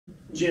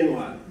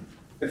Jinhua,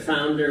 the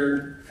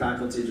founder,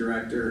 faculty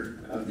director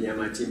of the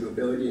MIT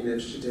Mobility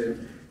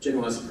Initiative.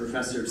 Jinhua is a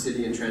professor of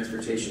city and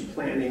transportation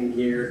planning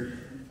here.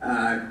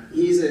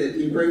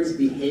 He brings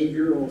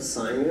behavioral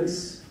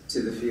science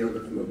to the field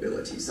of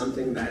mobility,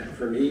 something that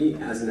for me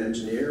as an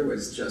engineer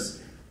was just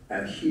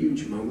a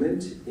huge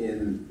moment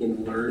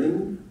in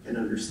learning and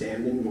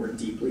understanding more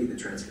deeply the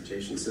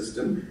transportation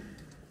system.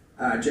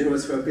 Jinhua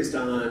was focused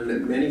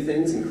on many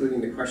things, including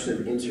the question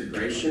of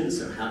integration,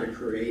 so how to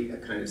create a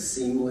kind of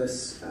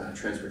seamless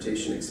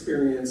transportation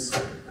experience.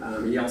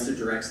 He also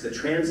directs the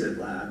Transit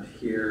Lab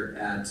here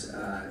at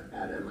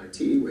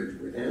MIT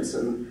with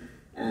Anson,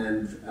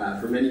 and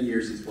for many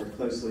years he's worked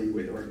closely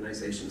with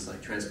organizations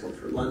like Transport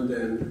for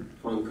London,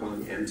 Hong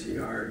Kong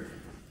MTR,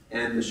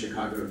 and the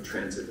Chicago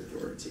Transit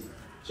Authority.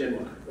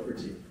 Jinhua, over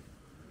to you.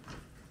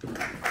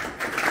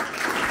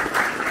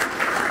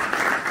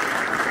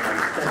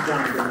 Thanks,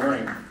 John. Good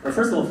morning. Well,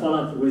 first of all,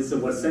 follow up with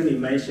what Cindy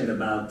mentioned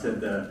about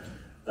the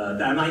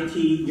MIT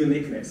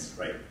uniqueness,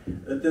 right?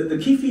 The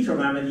key feature of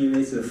MIT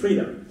uniqueness is the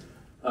freedom.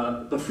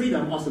 But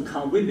freedom also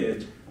comes with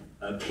it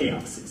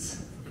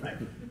chaoses, right?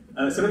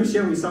 So let me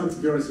share with some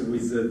experience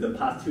with the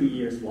past 2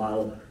 years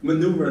while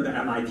maneuvering the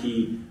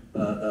MIT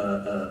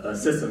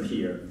system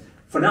here.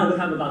 For now, we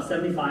have about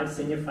 75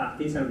 senior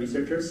faculty and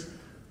researchers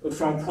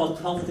from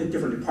 12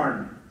 different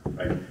departments,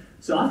 right?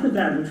 So after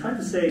that, we try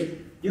to say,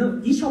 you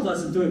know, each of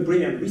us is doing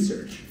brilliant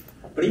research,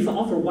 but if I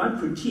offer one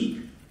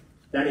critique,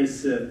 that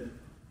is,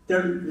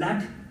 there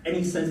lack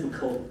any sense of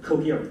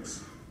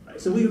coherence,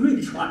 right? So we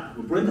really try.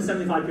 We bring the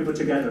 75 people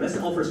together. Let's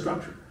offer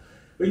structure.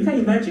 But you can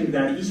imagine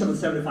that each of the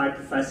 75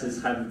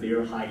 professors have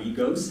their high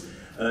egos.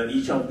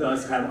 Each of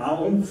us have our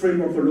own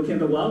framework for looking at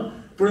the world.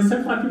 Bring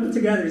 75 people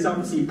together is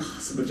almost an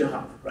impossible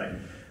job, right?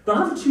 But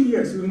after 2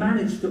 years, we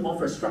managed to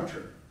offer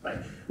structure, right?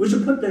 We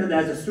should put that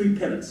as 3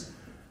 pillars.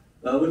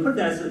 We put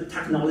that as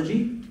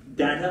technology,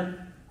 data,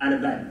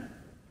 and value,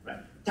 right?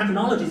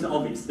 Technology is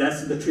obvious.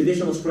 That's the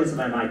traditional strength of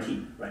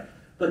MIT, right?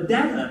 But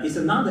data is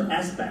another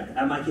aspect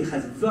MIT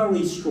has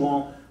very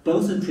strong,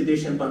 both the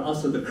tradition but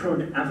also the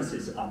current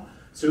emphasis on.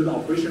 Through the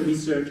operation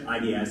research,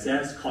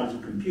 IDSS,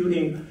 college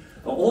computing,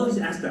 all these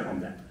aspects on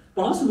that.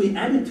 But also we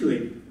added to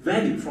it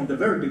value from the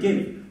very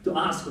beginning to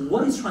ask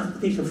what is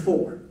transportation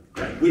for,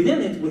 right?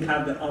 Within it, we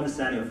have the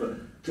understanding of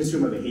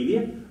consumer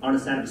behavior,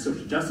 understanding of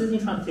social justice in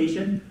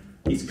transportation,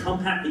 its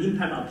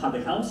impact on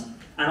public health,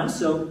 and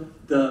also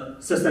the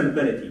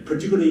sustainability,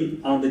 particularly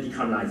on the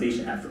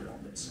decarbonization effort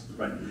on this,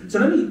 right? So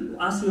let me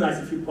ask you guys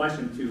a few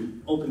questions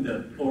to open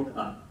the talk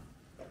up.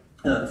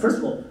 First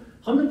of all,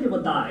 how many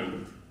people died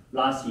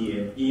last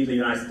year in the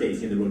United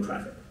States in the road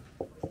traffic?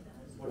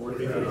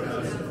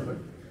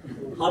 42,000.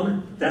 How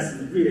many? That's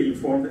really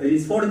informed.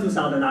 It's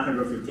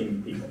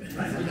 42,915 people,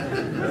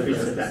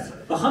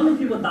 right? But how many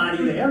people died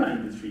in the airline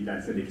industry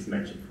that Cindy just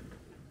mentioned?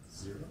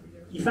 0.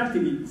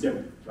 Effectively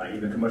 0, right,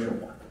 in the commercial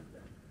one.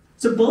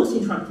 So both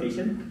in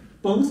transportation,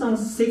 both on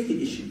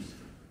safety issues.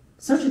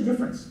 Such a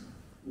difference.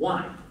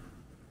 Why?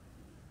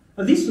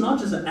 Now, this is not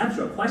just an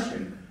abstract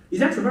question.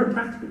 It's actually a very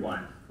practical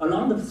one.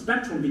 Along the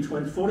spectrum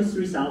between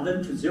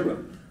 43,000 to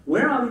 0,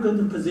 where are we going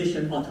to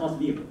position autonomous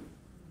vehicle?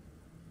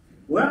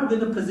 Where are we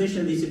going to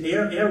position this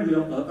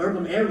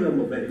urban aerial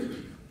mobility?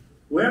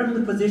 Where are we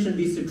going to position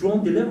these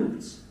drone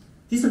deliveries?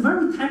 This is a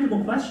very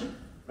technical question,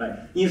 right?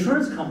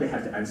 Insurance company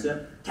have to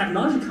answer,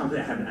 technology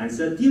company have to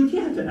answer, DOT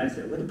have to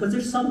answer. We have to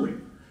position somewhere.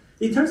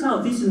 It turns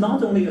out this is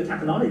not only a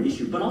technology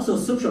issue, but also a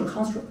social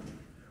construct,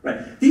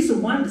 right? This is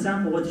one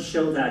example to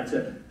show that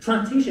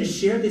transportation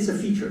share this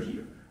feature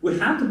here. We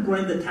have to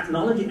bring the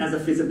technology as a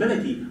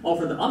feasibility,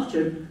 offer the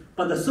option,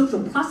 but the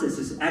social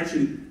processes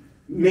actually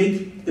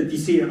make the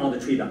decision on the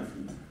trade-off.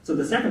 So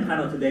the second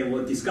panel today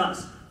will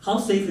discuss how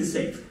safe is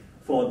safe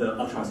for the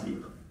autonomous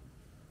vehicle.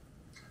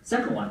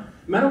 Second one,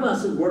 many of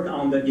us work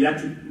on the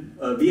electric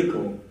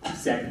vehicle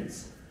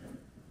segments.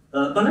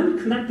 But let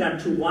me connect that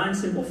to one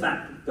simple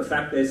fact. The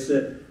fact is,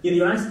 in the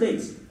United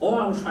States, all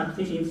our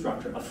transportation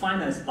infrastructure are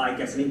financed by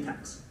gasoline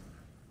tax.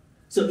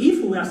 So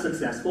if we are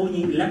successful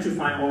in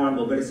electrifying our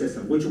mobility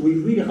system, which we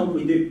really hope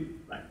we do,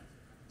 right?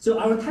 So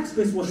our tax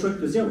base will shrink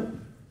to 0.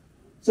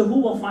 So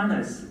who will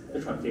finance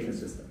the transportation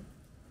system?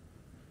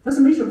 That's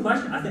a major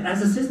question. I think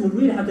as a system,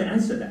 we really have to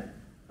answer that.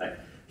 Right?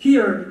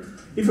 Here,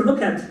 if you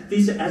look at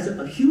this as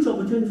a huge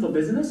opportunity for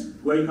business,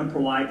 where you can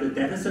provide the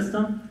data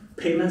system,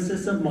 payment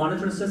system,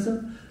 monitoring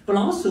system, but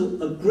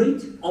also a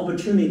great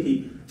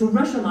opportunity to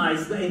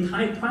rationalize the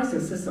entire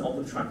pricing system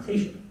of the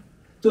transportation,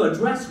 to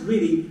address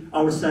really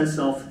our sense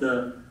of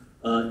the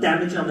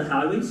damage on the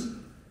highways,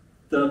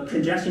 the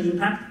congestion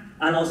impact,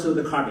 and also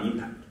the carbon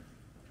impact.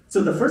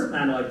 So the first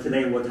panel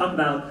today will talk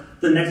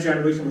about the next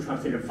generation of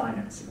transportation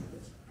financing.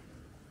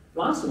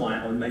 Last one,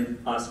 I will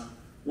ask,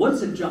 what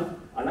is a job?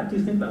 I like to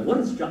think about what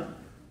is a job.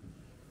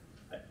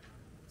 Right?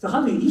 So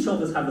how do each of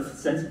us have a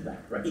sense of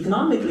that? Right?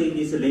 Economically,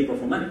 it's a labor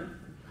for money.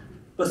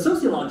 But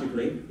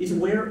sociologically, it's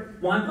where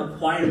one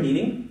acquires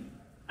meaning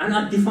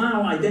and define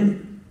our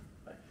identity.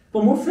 Right?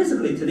 But more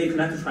physically, today,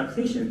 connected to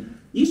transportation,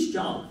 each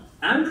job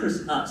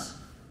anchors us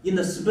in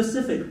a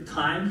specific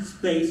time,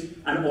 space,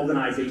 and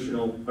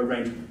organizational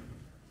arrangement.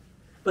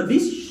 But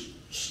this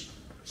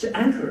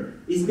anchor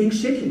is being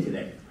shaken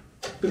today.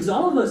 Because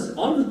all of us,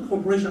 all of the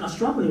corporations are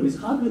struggling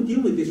with how do we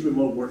deal with this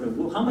remote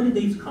working? How many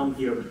days come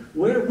here?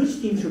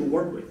 Which team should we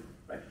work with?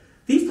 Right?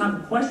 These type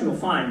of questions will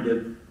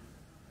find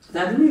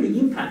that really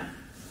impact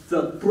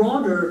the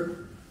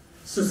broader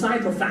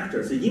societal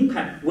factors that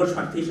impact work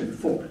transportation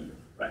for people.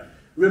 Right?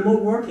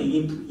 Remote working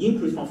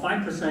increased from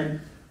 5%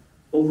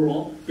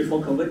 overall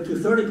before COVID to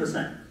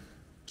 30%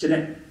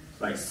 today.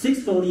 Right?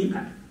 Six-fold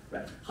impact.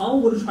 Right? How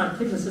would the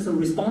transportation system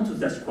respond to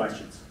such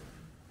questions?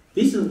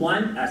 This is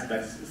one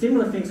aspect.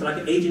 Similar things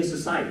like aging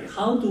society.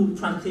 How do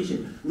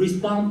transportation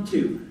respond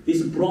to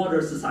these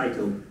broader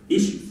societal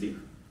issues here?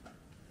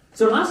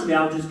 So lastly,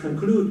 I'll just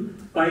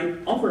conclude by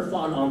offering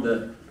thought on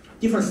the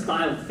different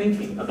style of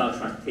thinking about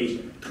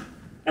transportation.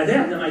 At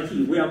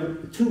MIT, we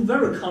have two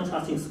very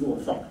contrasting schools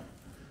of thought.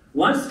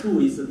 One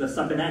school is the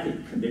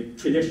cybernetic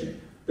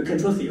tradition, the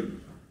control theory.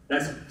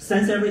 Let's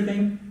sense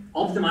everything,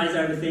 optimize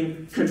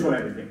everything, control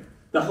everything.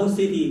 The whole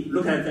city,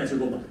 look at it as a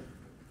robot.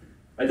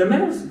 Right? The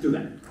metals do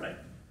that, right?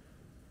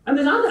 And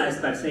there's other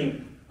aspects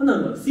saying, oh,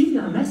 no, cities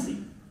are messy,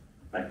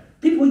 right?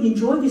 People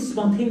enjoy this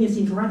spontaneous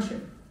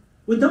interaction.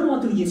 We don't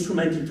want to be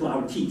instrumental to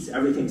our teeth.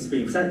 Everything's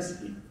being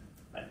sensed,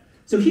 right?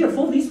 So here,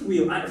 for this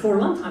view, for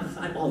a long time,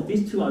 I thought, oh,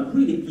 these two are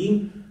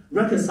really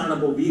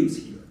irreconcilable views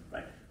here,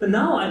 right? But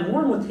now I'm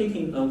more and more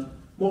taking a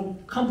more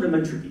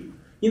complementary view,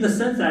 in the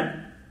sense that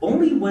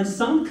only when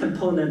some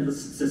component of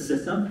the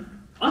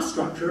system are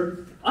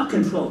structured, are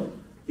controlled,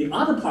 the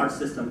other part of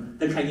the system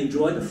that can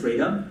enjoy the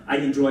freedom, I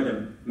enjoy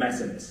the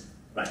messiness.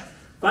 Right.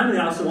 Finally,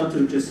 I also want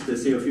to just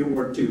say a few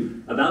words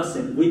about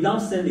Cindy. Without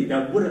Cindy,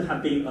 there wouldn't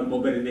have been a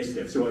mobile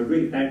initiative. So I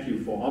really thank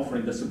you for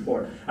offering the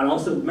support. And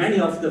also many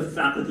of the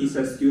faculties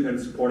and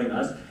students supporting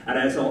us, and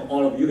also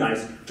all of you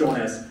guys join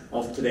us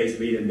of today's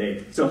meeting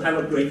day. So have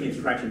a great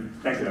interaction.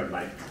 Thank you,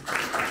 everybody.